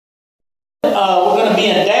We're going to be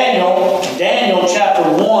in Daniel chapter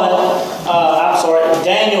 1,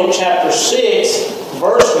 Daniel chapter 6,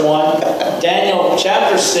 verse 1. Daniel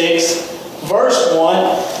chapter 6, verse 1.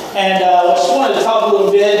 And I just wanted to talk a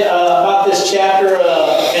little bit about this chapter.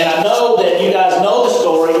 And I know that you guys know the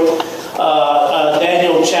story.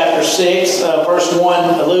 Daniel chapter 6, verse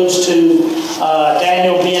 1 alludes to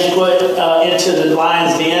Daniel being put into the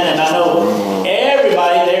lion's den. And I know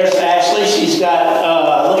everybody there's Ashley. She's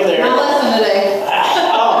got, look at there. My lesson today.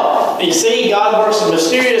 Oh, you see, God works in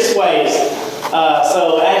mysterious ways.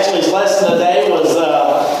 So Ashley's lesson today was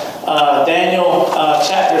Daniel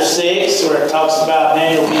chapter 6, where it talks about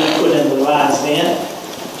Daniel being put into the lion's den.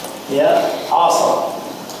 Yeah, awesome.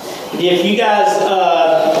 If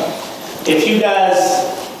you guys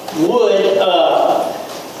would,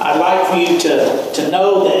 I'd like for you to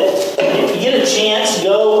know that if you get a chance,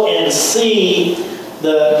 go and see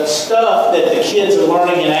the stuff that the kids are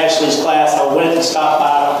learning in Ashley's class. I went and stopped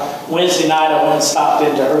by Wednesday night. I went and stopped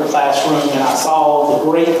into her classroom, and I saw all the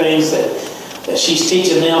great things that she's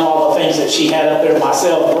teaching them, all the things that she had up there.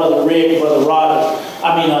 Myself, Brother Rick, Brother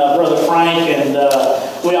Frank, and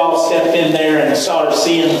we all stepped in there and started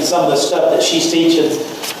seeing some of the stuff that she's teaching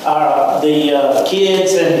the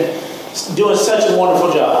kids, and doing such a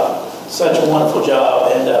wonderful job. Such a wonderful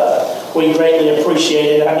job, and we greatly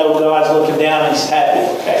appreciate it. I know God's looking down and He's happy,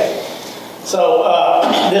 okay? So,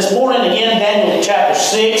 this morning, again, Daniel chapter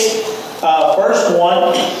 6, verse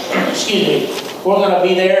 1, excuse me, we're going to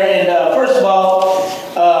be there. And first of all,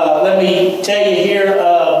 let me tell you here,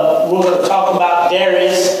 we're going to talk about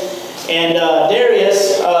Darius. And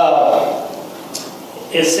Darius,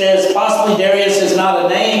 it says, possibly Darius is not a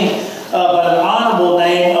name, but an honorable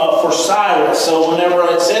name for Cyrus. So whenever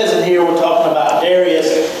it says in here we're talking about Darius,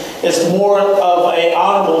 it's more of an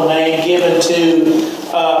honorable name given to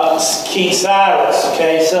King Cyrus.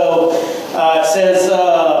 Okay, so it says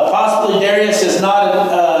possibly Darius is not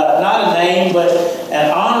a name, but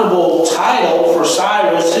an honorable title for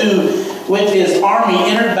Cyrus, who with his army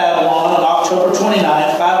entered Babylon on October 29,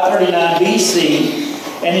 539 BC,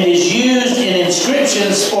 and it is used in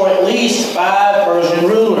inscriptions for at least 5 Persian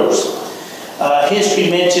rulers.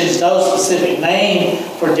 History mentions no specific name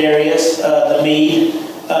for Darius the Mede,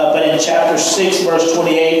 but in chapter 6, verse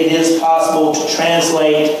 28, it is possible to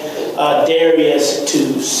translate Darius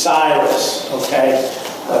to Cyrus, okay?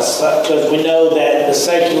 Because we know that the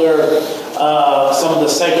secular, some of the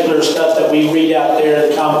secular stuff that we read out there,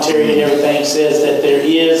 the commentary and everything says that there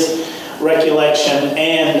is recollection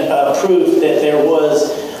and proof that there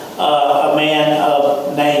was a man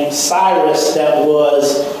named Cyrus that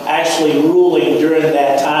was actually ruling during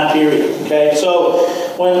that time period. Okay, so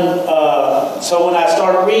when I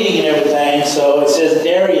started reading and everything, so it says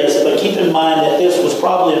Darius, but keep in mind that this was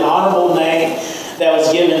probably an honorable name that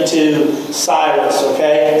was given to Cyrus.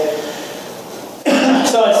 Okay,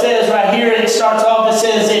 so it says right here, it starts off, it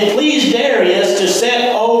says, it pleased Darius to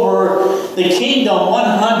set over the kingdom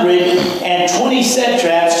 120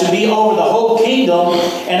 satraps to be over the whole kingdom,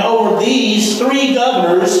 and over these 3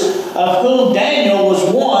 governors, of whom Daniel was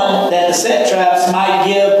one, that the satraps might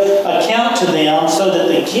give account to them, so that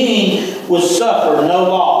the king would suffer no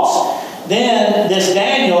loss. Then this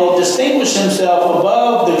Daniel distinguished himself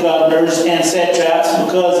above the governors and satraps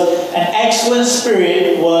because an excellent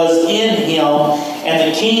spirit was in him, and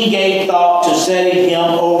the king gave thought to setting him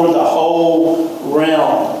over the whole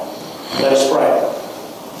realm. Let us pray.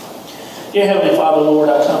 Dear Heavenly Father, Lord,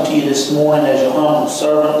 I come to you this morning as your humble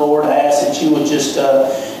servant, Lord. I ask that you would just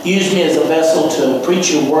use me as a vessel to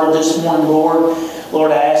preach your word this morning, Lord.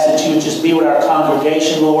 Lord, I ask that you would just be with our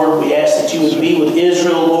congregation, Lord. We ask that you would be with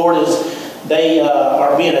Israel, Lord, as they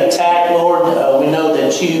are being attacked, Lord. We know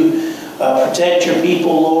that you protect your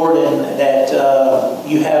people, Lord, and that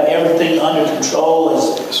you have everything under control.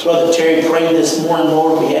 As Brother Terry prayed this morning,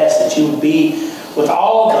 Lord, we ask that you would be with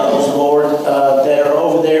all of those, Lord, that are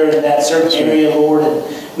over there in that certain area, Lord, and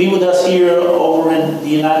be with us here over in the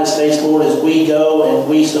United States, Lord, as we go and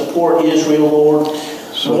we support Israel, Lord.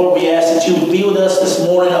 Lord, we ask that you would be with us this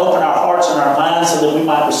morning, open our hearts and our minds so that we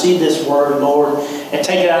might receive this word, Lord, and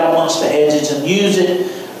take it out amongst the hedges and use it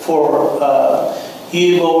for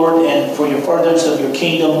you, Lord, and for your furtherance of your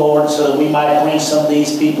kingdom, Lord, so that we might bring some of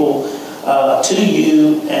these people to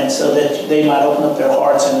you, and so that they might open up their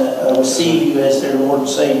hearts and receive you as their Lord and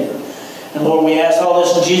Savior. And Lord, we ask all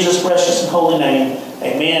this in Jesus' precious and holy name.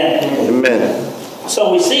 Amen. Amen.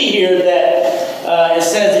 So we see here that it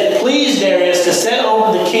says it pleased Darius to set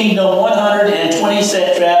over the kingdom 120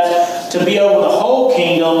 satraps to be over the whole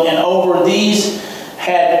kingdom, and over these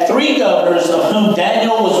had 3 governors, of whom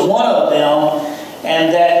Daniel was one of them,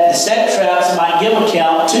 and that the satraps might give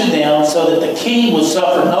account to them, so that the king would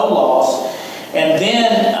suffer no loss. And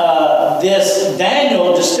then this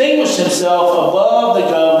Daniel distinguished himself above the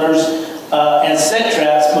governors and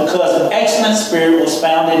satraps, because an excellent spirit was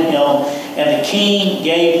found in him, and the king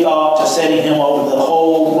gave thought to setting him over the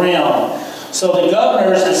whole realm. So the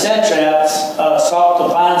governors and satraps sought to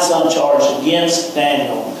find some charge against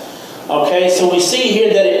Daniel. Okay, so we see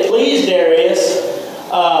here that it pleased Darius,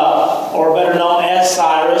 or better known as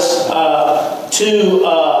Cyrus, to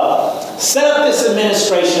set up this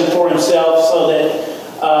administration for himself, so that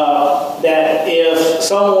if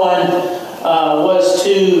someone was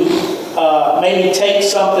to maybe take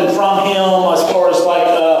something from him, as far as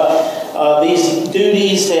like these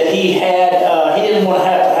duties that he had, he didn't want to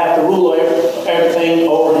have to rule everything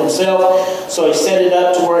over himself. So he set it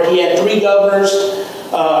up to where he had 3 governors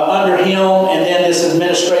under him, and then this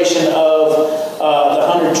administration of the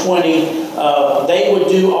 120, they would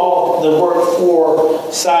do all the work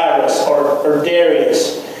for Cyrus or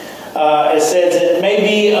Darius. It says that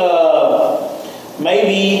maybe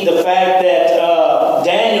the fact that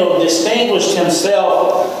Daniel distinguished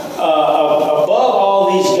himself above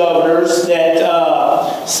all these governors, that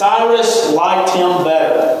Cyrus liked him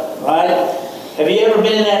better, right? Have you ever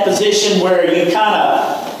been in that position where you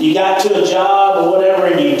got to a job or whatever,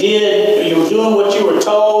 and you were doing what you were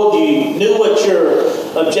told, you knew what your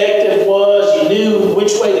objective was, you knew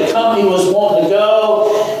which way the company was wanting to go,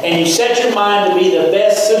 and you set your mind to be the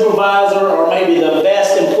best supervisor or maybe the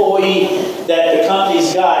best employee that the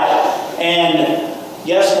company's got. And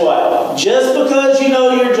guess what? Just because you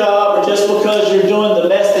know your job, or just because you're doing the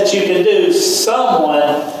best that you can do,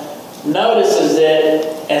 someone notices it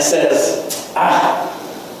and says,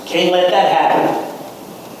 can't let that happen.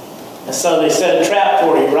 And so they set a trap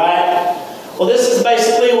for you, right? Well, this is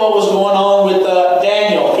basically what was going on with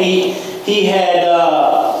Daniel. He had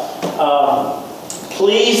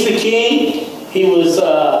pleased the king. He was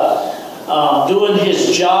doing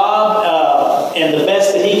his job and the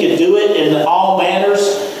best that he could do it in all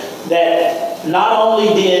manners. That not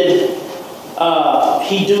only did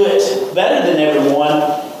he do it better than everyone,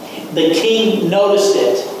 the king noticed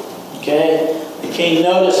it. Okay? The king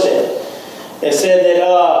noticed it. It said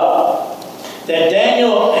that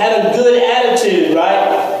Daniel had a good attitude,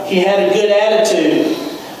 right? He had a good attitude.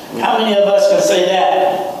 How many of us can say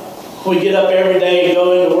that? We get up every day and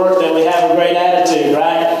go into work that we have a great attitude,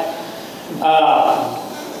 right?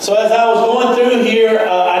 So as I was going through here,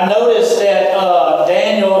 I noticed that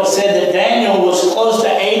Daniel said that Daniel was close to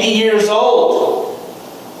 80 years old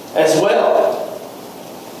as well.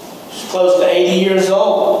 He was close to 80 years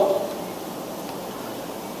old.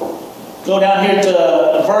 Go down here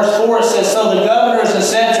to verse 4. It says, so the governors and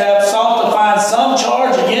satraps sought to find some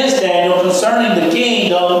charge against Daniel concerning the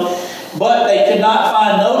kingdom, but they could not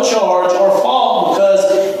find no charge or fault,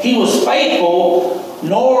 because he was faithful,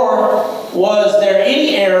 nor was there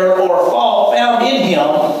any error or fault found in him.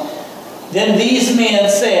 Then these men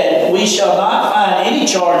said, we shall not find any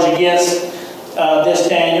charge against this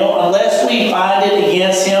Daniel, unless we find it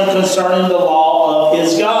against him concerning the law of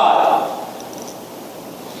his God.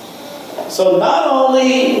 So not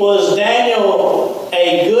only was Daniel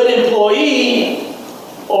a good employee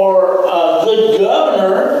or a good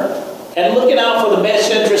governor and looking out for the best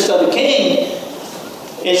interest of the king,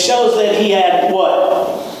 it shows that he had what?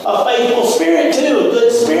 A faithful spirit too, a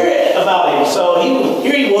good spirit about him. So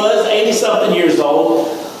here he was, 80-something years old.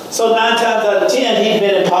 So 9 times out of 10, he'd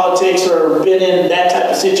been in politics or been in that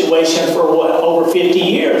type of situation for what? Over 50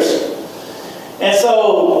 years. And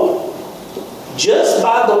so just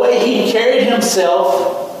by the way he carried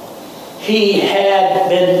himself, he had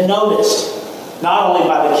been noticed, not only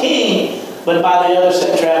by the king, but by the other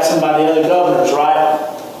satraps and by the other governors, right?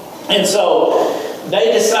 And so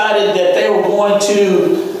they decided that they were going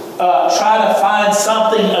to try to find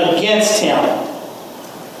something against him.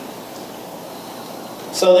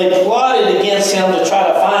 So they plotted against him to try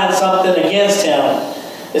to find something against him.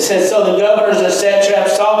 It says, so the governors and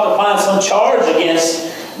satraps sought to find some charge against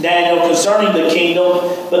Daniel concerning the kingdom,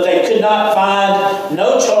 but they could not find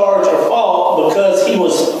no charge or fault, because he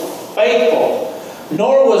was faithful,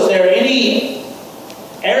 nor was there any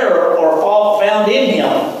error or fault found in him.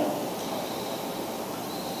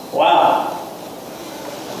 Wow.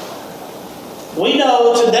 We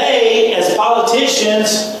know today as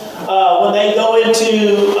politicians, when they go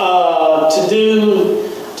into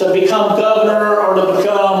to become governor or to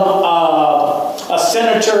become a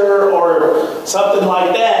senator or something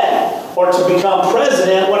like that, or to become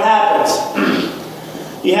president, what happens?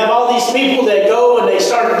 You have all these people that go and they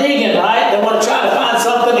start digging, right? They want to try to find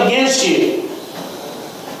something against you.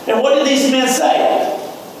 And what did these men say?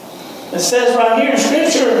 It says right here in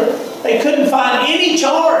Scripture, they couldn't find any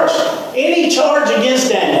charge against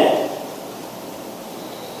Daniel.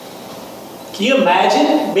 Can you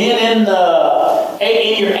imagine being in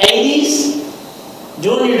your 80s,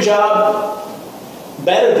 doing your job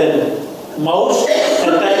better than most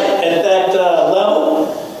at that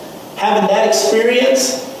level, having that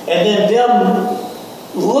experience, and then them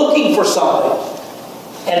looking for something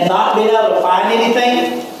and not being able to find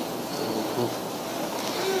anything?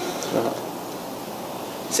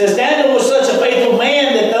 It says Daniel was such a faithful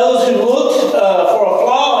man that those who looked for a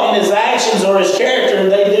flaw in his actions or his character,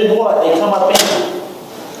 they did what? They come up empty.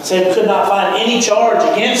 Said could not find any charge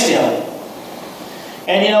against him.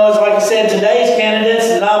 And it's like I said, today's candidates,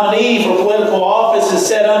 the nominee for political office is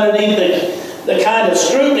set underneath the kind of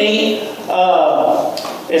scrutiny.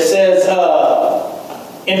 It says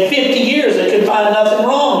in 50 years they could find nothing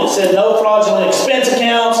wrong. It said no fraudulent expense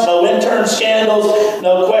accounts, no intern scandals,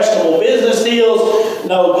 no questionable business deals,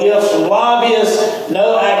 no gifts from lobbyists,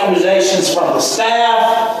 no accusations from the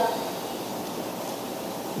staff.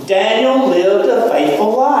 Daniel lived a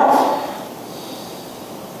faithful life.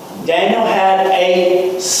 Daniel had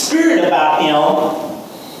a spirit about him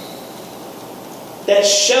that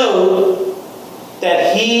showed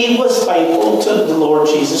that he was faithful to the Lord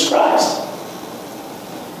Jesus Christ.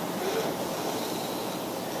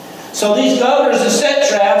 So these governors and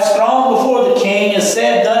satraps thronged before the king and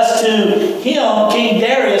said thus to him, King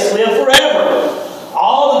Darius, live forever.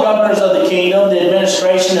 All the governors of the kingdom, the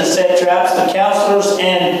administration and satraps, the counselors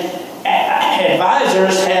and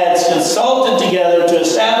advisors had consulted together to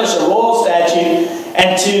establish a royal statute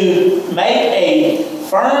and to make a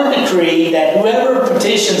firm decree that whoever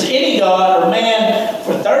petitions any god or man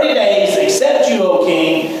for 30 days, except you, O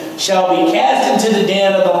king, shall be cast into the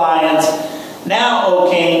den of the lions. Now,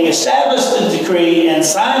 O king, establish the decree and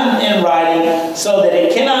sign it in writing so that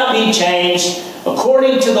it cannot be changed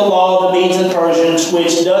according to the law of the Medes and Persians,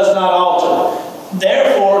 which does not alter.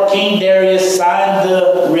 Therefore, King Darius signed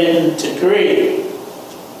the written decree.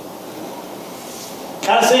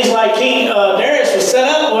 Kind of seems like King Darius was set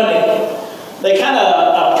up, wasn't he? They kind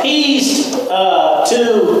of appeased to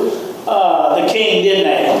the king, didn't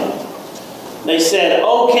they? They said,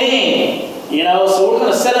 "O king, so we're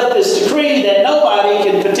going to set up this decree that nobody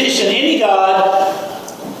can petition any god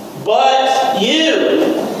but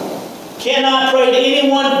you. Cannot pray to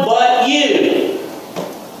anyone but you."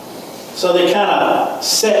 So they kind of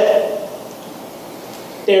set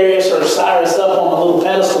Darius or Cyrus up on a little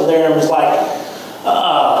pedestal there and was like,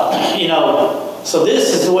 so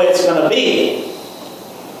this is the way it's going to be.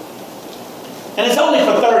 And it's only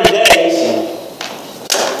for 30 days.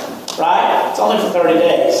 Right? It's only for 30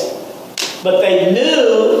 days. But they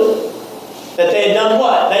knew that they had done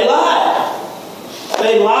what? They lied.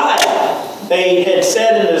 They lied. They had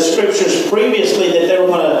said in the scriptures previously that they were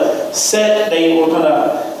going to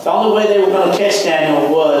the only way they were going to catch Daniel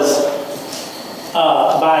was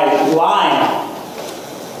by lying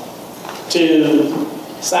to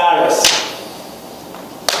Cyrus.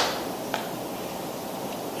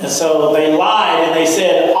 And so they lied and they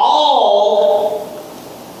said all,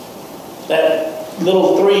 that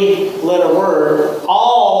little 3-letter word,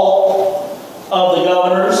 all of the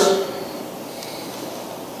governors,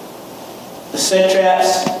 the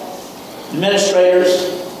satraps,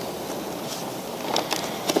 administrators,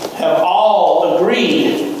 have all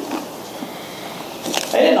agreed.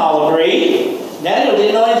 They didn't all agree. Daniel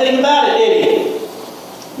didn't know anything about it, did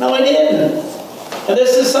he? No, he didn't. And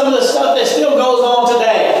this is some of the stuff that still goes on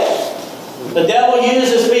today. The devil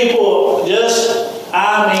uses people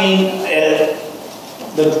at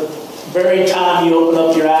the very time you open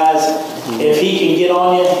up your eyes, if he can get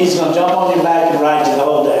on you, he's going to jump on your back and ride you the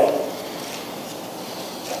whole day.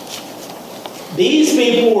 These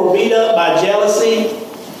people were beat up by jealousy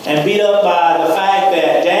and beat up by the fact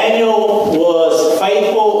that Daniel was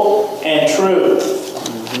faithful and true.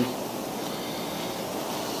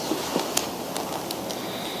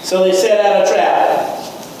 So they set out a trap.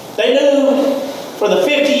 They knew for the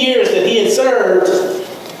 50 years that he had served,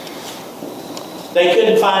 they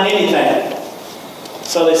couldn't find anything.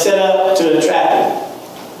 So they set up to entrap him.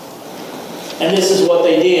 And this is what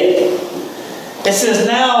they did. It says,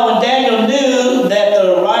 now when Daniel knew that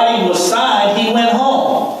the writing was signed, he went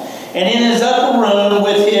home. And in his upper room,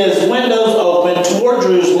 with his windows open toward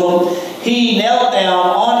Jerusalem, he knelt down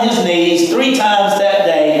on his knees 3 times that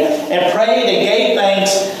day and prayed and gave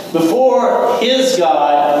thanks before his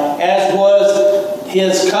God, as was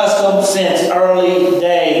his custom since early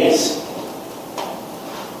days.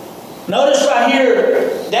 Notice right here,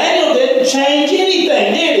 Daniel didn't change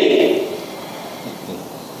anything, did he?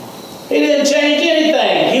 He didn't change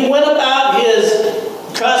anything. He went about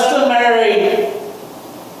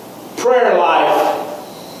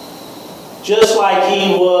like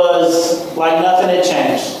he was, like nothing had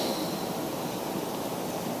changed.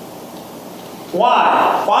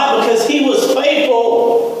 Why? Why? Because he was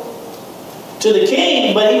faithful to the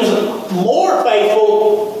king, but he was more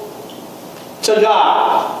faithful to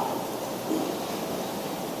God.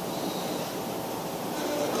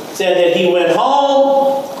 It said that he went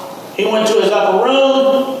home, he went to his upper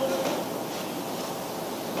room,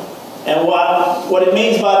 and what it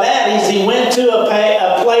means by that is he went to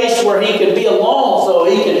a place where he could be alone so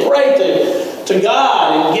he could pray to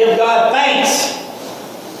God and give God thanks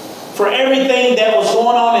for everything that was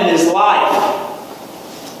going on in his life.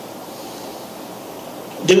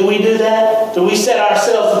 Do we do that? Do we set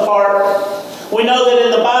ourselves apart? We know that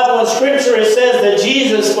in the Bible and Scripture it says that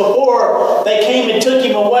Jesus, before they came and took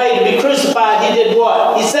him away to be crucified, he did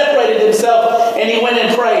what? He separated himself and he went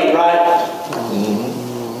and prayed, right?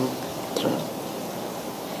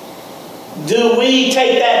 Do we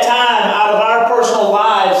take that time out of our personal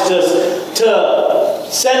lives to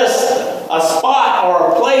set us a spot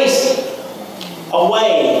or a place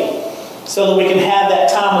away so that we can have that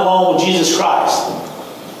time alone with Jesus Christ?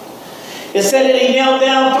 It said that he knelt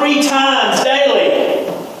down 3 times daily.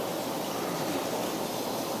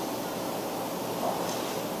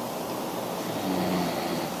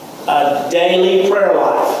 A daily prayer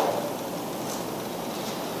life.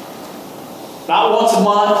 Not once a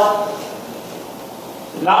month.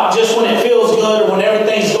 Not just when it feels good or when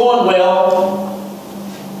everything's going well.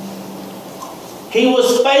 He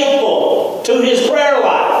was faithful to his prayer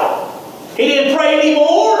life. He didn't pray any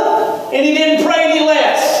more and he didn't pray any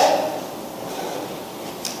less.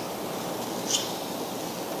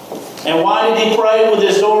 And why did he pray with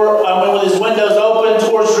his with his windows open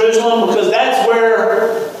towards Jerusalem? Because that's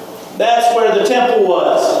where the temple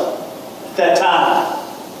was at that time.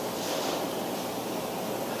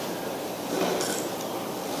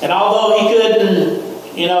 And although he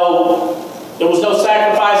couldn't, there was no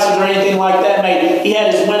sacrifices or anything like that made, he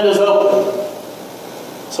had his windows open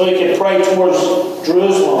so he could pray towards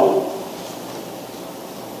Jerusalem.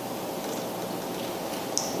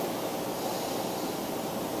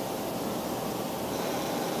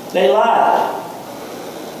 They lied.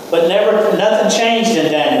 But nothing changed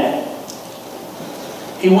in Daniel.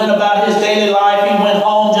 He went about his daily life. He went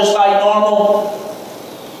home just like normal.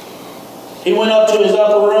 He went up to his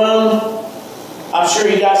upper room. I'm sure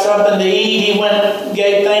he got something to eat. He went and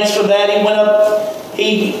gave thanks for that. He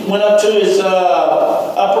went up to his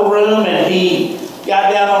upper room and he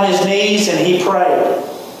got down on his knees and he prayed.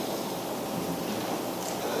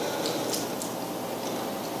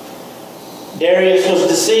 Darius was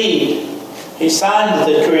deceived. He signed the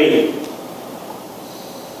decree.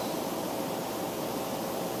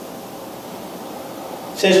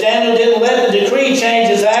 It says Daniel didn't let the decree change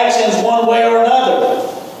his actions one way or another.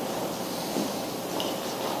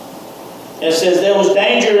 It says there was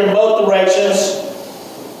danger in both directions,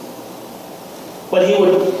 but he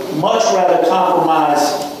would much rather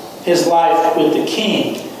compromise his life with the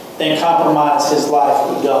king than compromise his life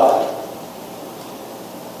with God.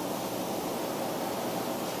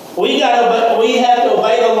 We have to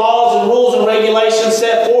obey the laws and rules and regulations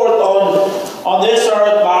set forth on this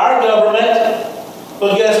earth by our government.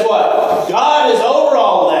 But guess what? God is over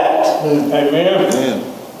all that. Amen.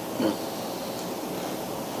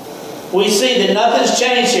 We see that nothing's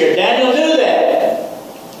changed here. Daniel knew that.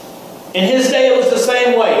 In his day it was the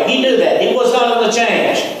same way. He knew that. He was not going to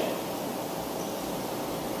change.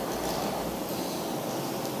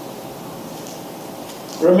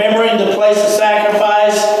 Remembering the place of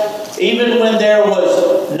sacrifice, even when there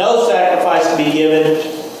was no sacrifice to be given,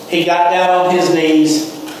 he got down on his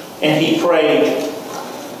knees and he prayed.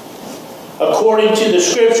 According to the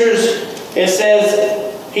Scriptures, it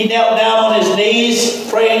says he knelt down on his knees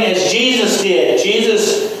praying as Jesus did.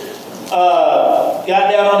 Jesus got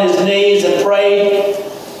down on his knees and prayed.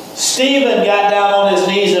 Stephen got down on his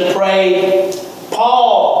knees and prayed.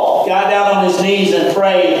 Paul got down on his knees and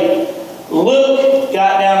prayed. Luke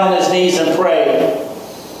got down on his knees and prayed.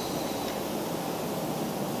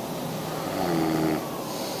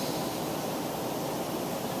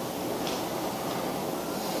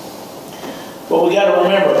 But we got to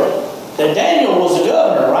remember that Daniel was a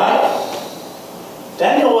governor, right?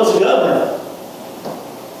 Daniel was a governor.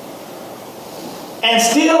 And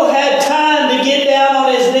still had time to get down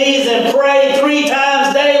on his knees and pray 3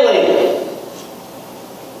 times daily.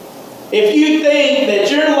 If you think that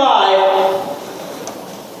your life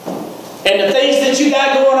and the things that you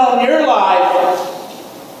got going on in your life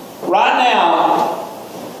right now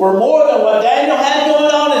were more than what Daniel had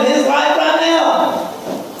going on in his life right now.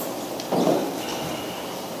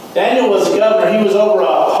 Daniel was a governor. He was over a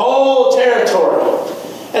whole territory.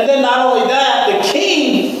 And then not only that, the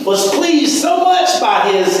king was pleased so much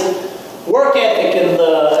by his work ethic and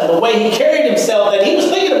the way he carried himself that he was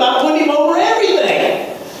thinking about putting him over everything.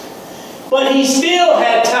 But he still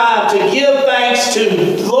had time to give thanks to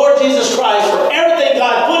the Lord Jesus Christ for everything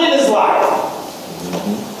God put in his life.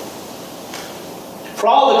 For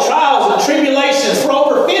all the trials and tribulations for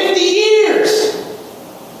over 50 years.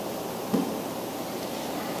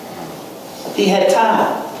 He had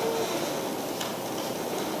time.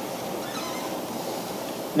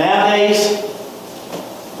 Nowadays,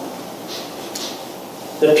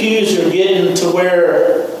 the pews are getting to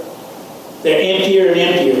where they're emptier and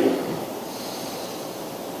emptier.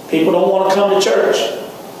 People don't want to come to church.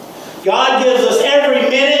 God gives us every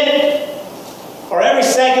minute or every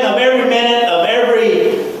second of every minute of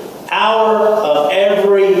every hour of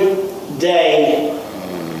every day.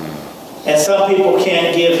 And some people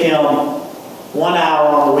can't give Him 1 hour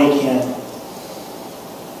on the weekend.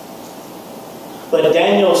 But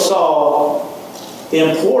Daniel saw the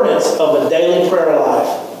importance of a daily prayer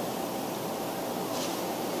life.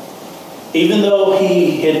 Even though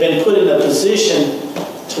he had been put in a position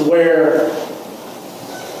to where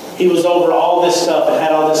he was over all this stuff and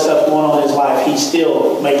had all this stuff going on in his life, he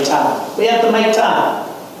still made time. We have to make time.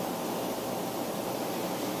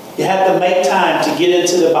 You have to make time to get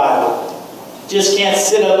into the Bible. Just can't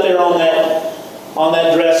sit up there on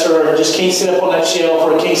that dresser, or just can't sit up on that shelf,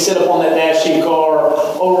 or can't sit up on that dash of your car,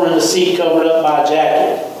 or over in the seat covered up by a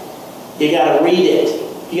jacket. You got to read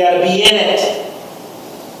it. You got to be in it.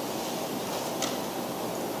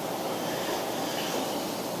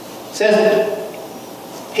 It says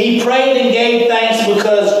he prayed and gave thanks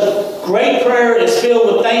because great prayer is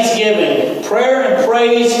filled with thanksgiving. Prayer and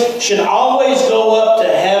praise should always go up to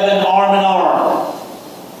heaven arm in arm.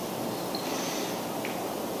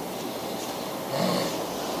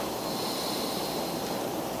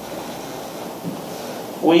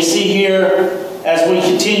 We see here, as we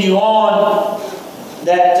continue on,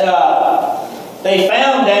 that they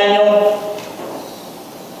found Daniel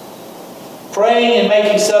praying and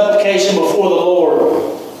making supplication before the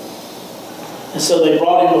Lord. And so they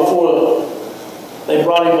brought him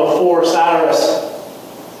before Cyrus.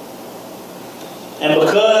 And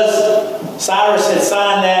because Cyrus had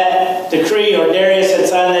signed that decree, or Darius had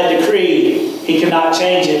signed that decree, he could not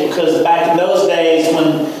change it, because back in those days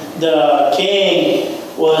when the king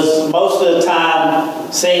was most of the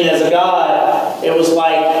time seen as a god, it was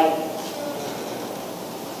like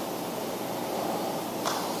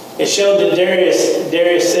it showed that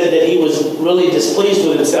Darius said that he was really displeased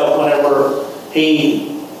with himself whenever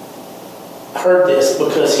he heard this,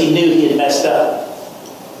 because he knew he had messed up.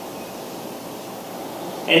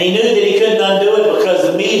 And he knew that he couldn't undo it, because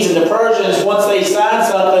the Medes and the Persians, once they signed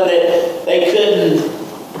something, that they couldn't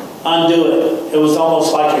undo it. It was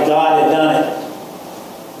almost like a god had done it.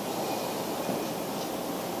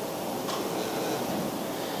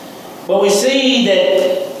 But we see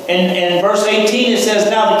that in verse 18 it says,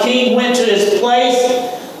 "Now the king went to his palace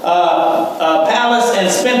and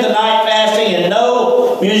spent the night fasting, and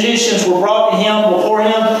no musicians were brought to him before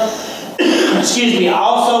him." Excuse me.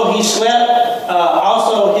 Also he slept.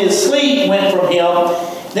 Also his sleep went from him.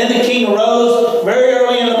 Then the king arose very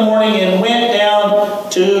early in the morning and went down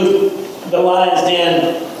to the lion's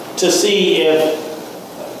den to see if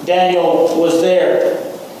Daniel was there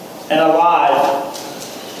and alive.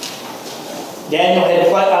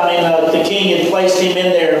 The king had placed him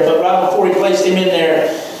in there, but right before he placed him in there,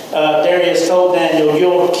 Darius told Daniel,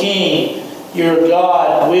 "Your king, your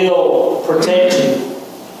God, will protect you."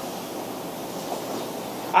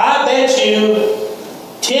 I bet you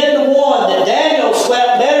 10 to 1 that Daniel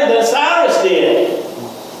slept better than Cyrus did.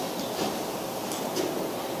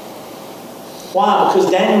 Why? Because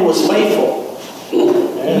Daniel was faithful.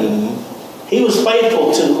 He was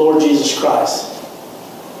faithful to the Lord Jesus Christ.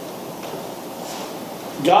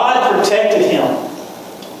 God protected him.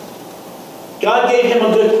 God gave him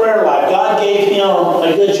a good prayer life. God gave him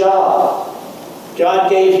a good job. God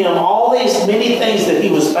gave him all these many things that he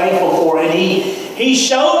was thankful for, and he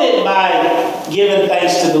showed it by giving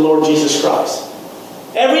thanks to the Lord Jesus Christ.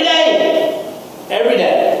 Every day. Every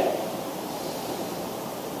day.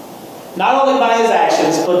 Not only by his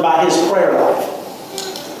actions, but by his prayer life.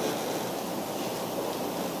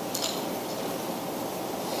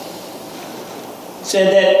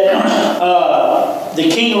 Said that the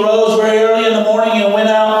king arose very early in the morning and went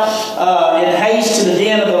out in haste to the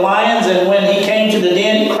den of the lions. And when he came to the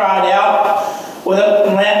den, he cried out with a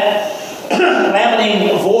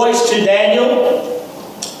lamenting voice to Daniel,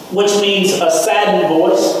 which means a saddened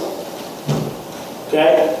voice.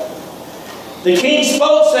 Okay? The king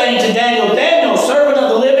spoke, saying to Daniel, Daniel, servant of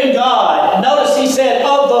the living God. And notice he said,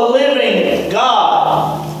 of the living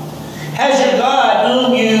God. Has your God,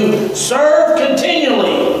 whom you serve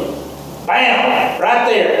continually. Bam! Right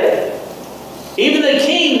there. Even the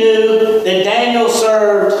king knew that Daniel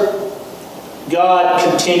served God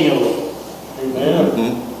continually.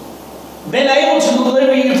 Amen. Been able to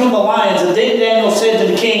deliver you from the lions. And then Daniel said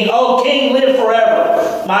to the king, O king, live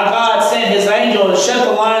forever. My God sent his angel and shut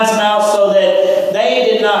the lions' mouths so that they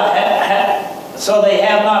did not they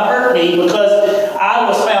have not hurt me, because I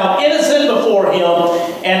was found innocent before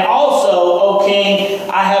him. And also, O king,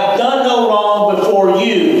 I have done no wrong before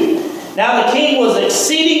you. Now the king was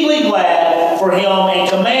exceedingly glad for him and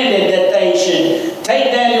commanded that they should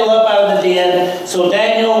take Daniel up out of the den. So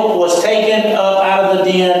Daniel was taken up out of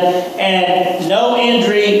the den, and no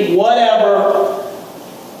injury whatever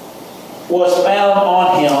was found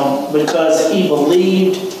on him, because he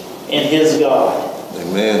believed in his God.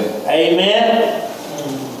 Amen. Amen.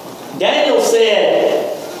 Daniel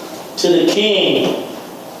said to the king,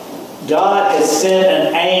 God has sent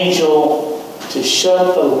an angel to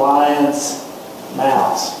shut the lions'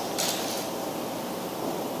 mouths.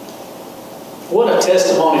 What a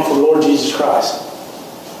testimony for Lord Jesus Christ.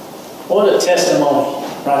 What a testimony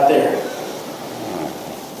right there.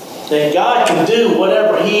 That God can do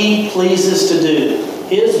whatever He pleases to do.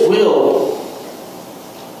 His will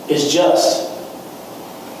is just.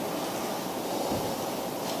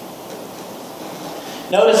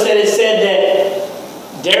 Notice that it said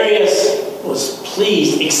that Darius was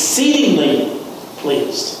pleased, exceedingly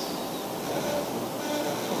pleased.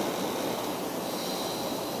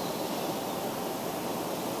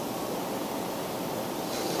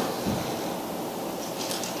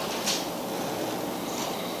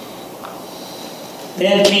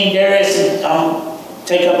 Then King Darius,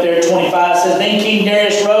 take up there 25, says, Then King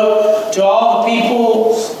Darius wrote to all the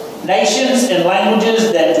peoples, nations, and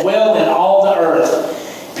languages that dwell in all the earth,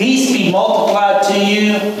 Peace be multiplied to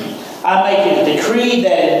you. I make a decree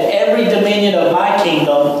that in every dominion of my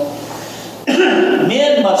kingdom,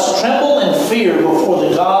 men must tremble and fear before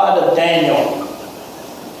the God of Daniel.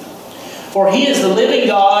 For he is the living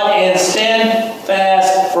God and stand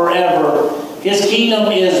fast forever. His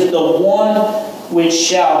kingdom is the one which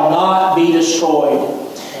shall not be destroyed,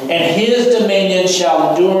 and his dominion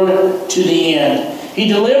shall endure to the end. He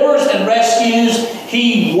delivers and rescues.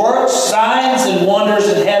 He works signs and wonders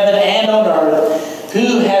in heaven and on earth.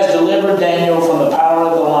 Who has delivered Daniel from the power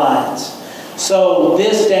of the lions? So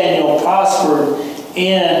this Daniel prospered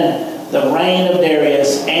in the reign of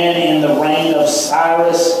Darius and in the reign of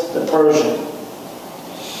Cyrus the Persian.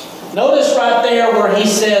 Notice right there where he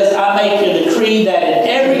says, I make a decree that in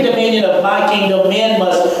every dominion of my kingdom men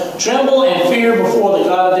must tremble and fear before the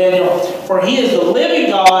God of Daniel. For he is the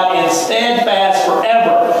living God and steadfast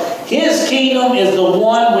forever. His kingdom is the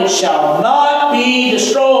one which shall not be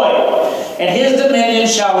destroyed, and his dominion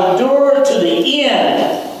shall endure to the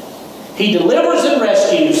end. He delivers and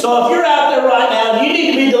rescues. So if you're out there right now and you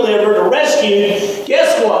need to be delivered or rescued,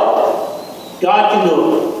 guess what? God can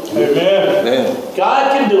do it. Amen. Amen.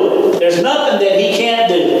 God can do it. There's nothing that He can't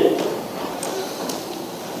do.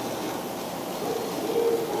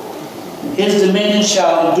 His dominion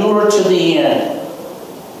shall endure to the end.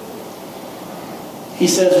 He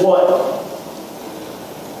says what?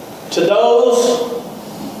 To those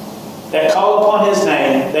that call upon His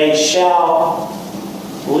name, they shall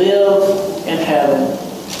live in heaven,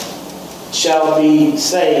 shall be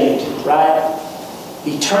saved, right?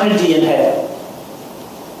 Eternity in heaven.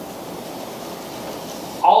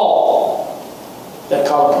 All that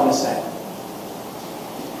call upon His name.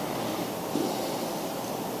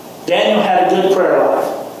 Daniel had a good prayer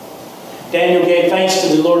life. Daniel gave thanks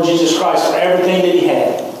to the Lord Jesus Christ for everything that he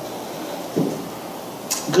had.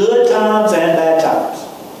 Good times and bad times.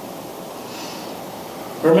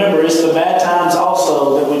 Remember, it's the bad times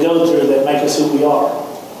also that we go through that make us who we are.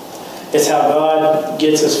 It's how God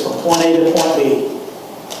gets us from point A to point B.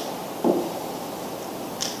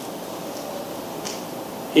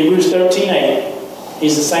 Hebrews 13:8.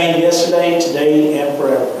 He's the same yesterday, today, and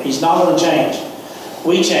forever. He's not going to change.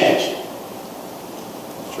 We change.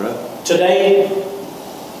 That's right. Today,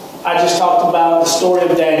 I just talked about the story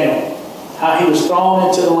of Daniel. How he was thrown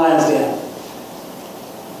into the lion's den.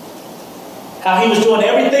 How he was doing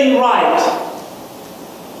everything right.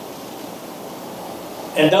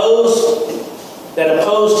 And those that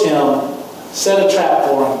opposed him set a trap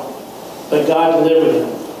for him. But God delivered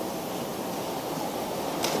him.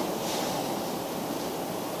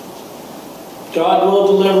 God will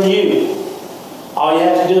deliver you. All you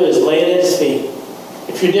have to do is lay it at His feet.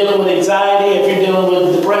 If If you're dealing with anxiety, if you're dealing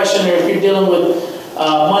with depression, or if you're dealing with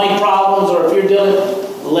money problems, or if you're dealing,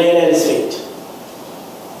 lay it at His feet.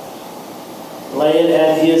 Lay it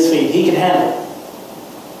at His feet. He can handle it.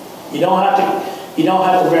 You don't have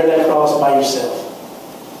to bear that cross by yourself.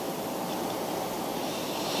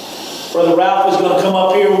 Brother Ralph is going to come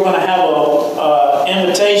up here. We're going to have a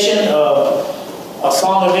invitation, a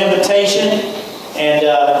song of invitation. And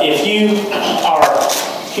if you are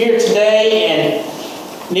here today and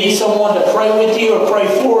need someone to pray with you or pray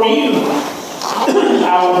for you,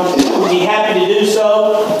 I would be happy to do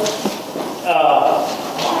so.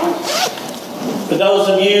 For those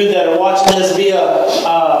of you that are watching this via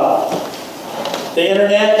the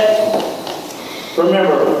internet,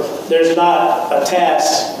 remember, there's not a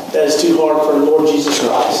task that is too hard for the Lord Jesus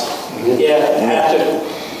Christ.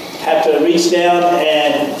 Have to reach down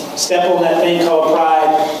and step on that thing called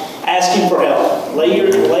pride. Ask Him for help. Lay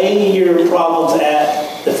your problems at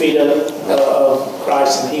the feet of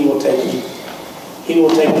Christ, and He will take you. He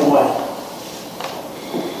will take them away.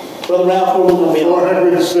 Brother Ralph, where are we going to be?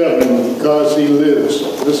 407, because He lives.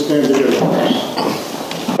 Let's stand together.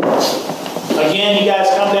 Again, you guys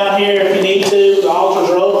come down here if you need to. The altars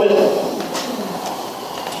are open.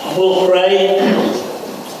 We'll pray.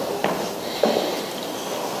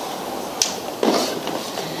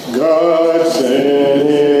 God sent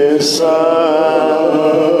His Son,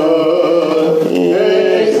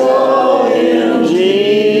 exalt Him,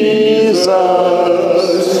 Jesus.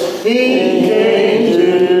 He came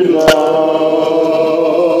to love,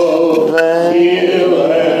 heal,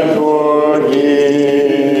 and forgive.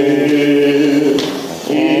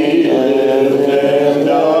 He lived and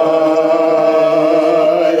died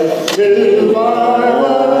to buy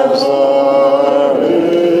what's pardon,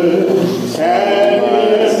 and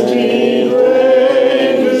His deep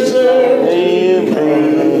grave deserved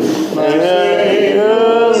my Savior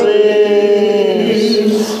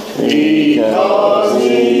lives, because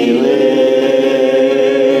He lives.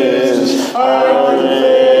 I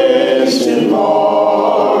face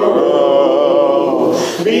tomorrow,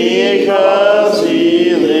 because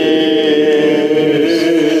He lives.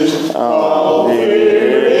 All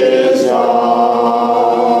fear is gone,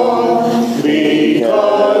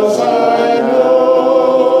 because I know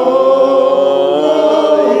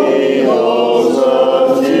He holds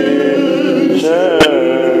the future,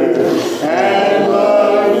 and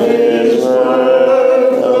life is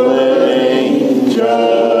worth the living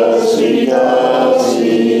just because He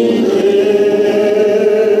lives.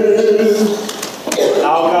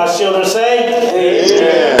 All God's children say,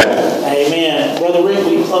 Amen. Amen. Brother Rick,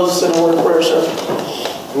 will you close us in a word of prayer, sir?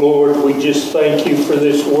 Lord, we just thank You for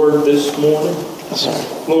this word this morning.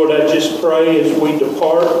 Lord, I just pray as we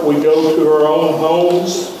depart, we go to our own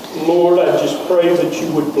homes. Lord, I just pray that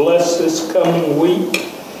You would bless this coming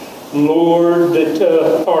week. Lord, that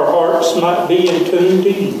our hearts might be in tune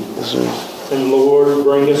to You. And Lord,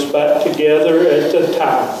 bring us back together at the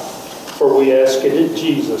time. For we ask it in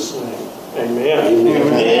Jesus' name. Amen.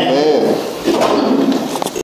 Amen.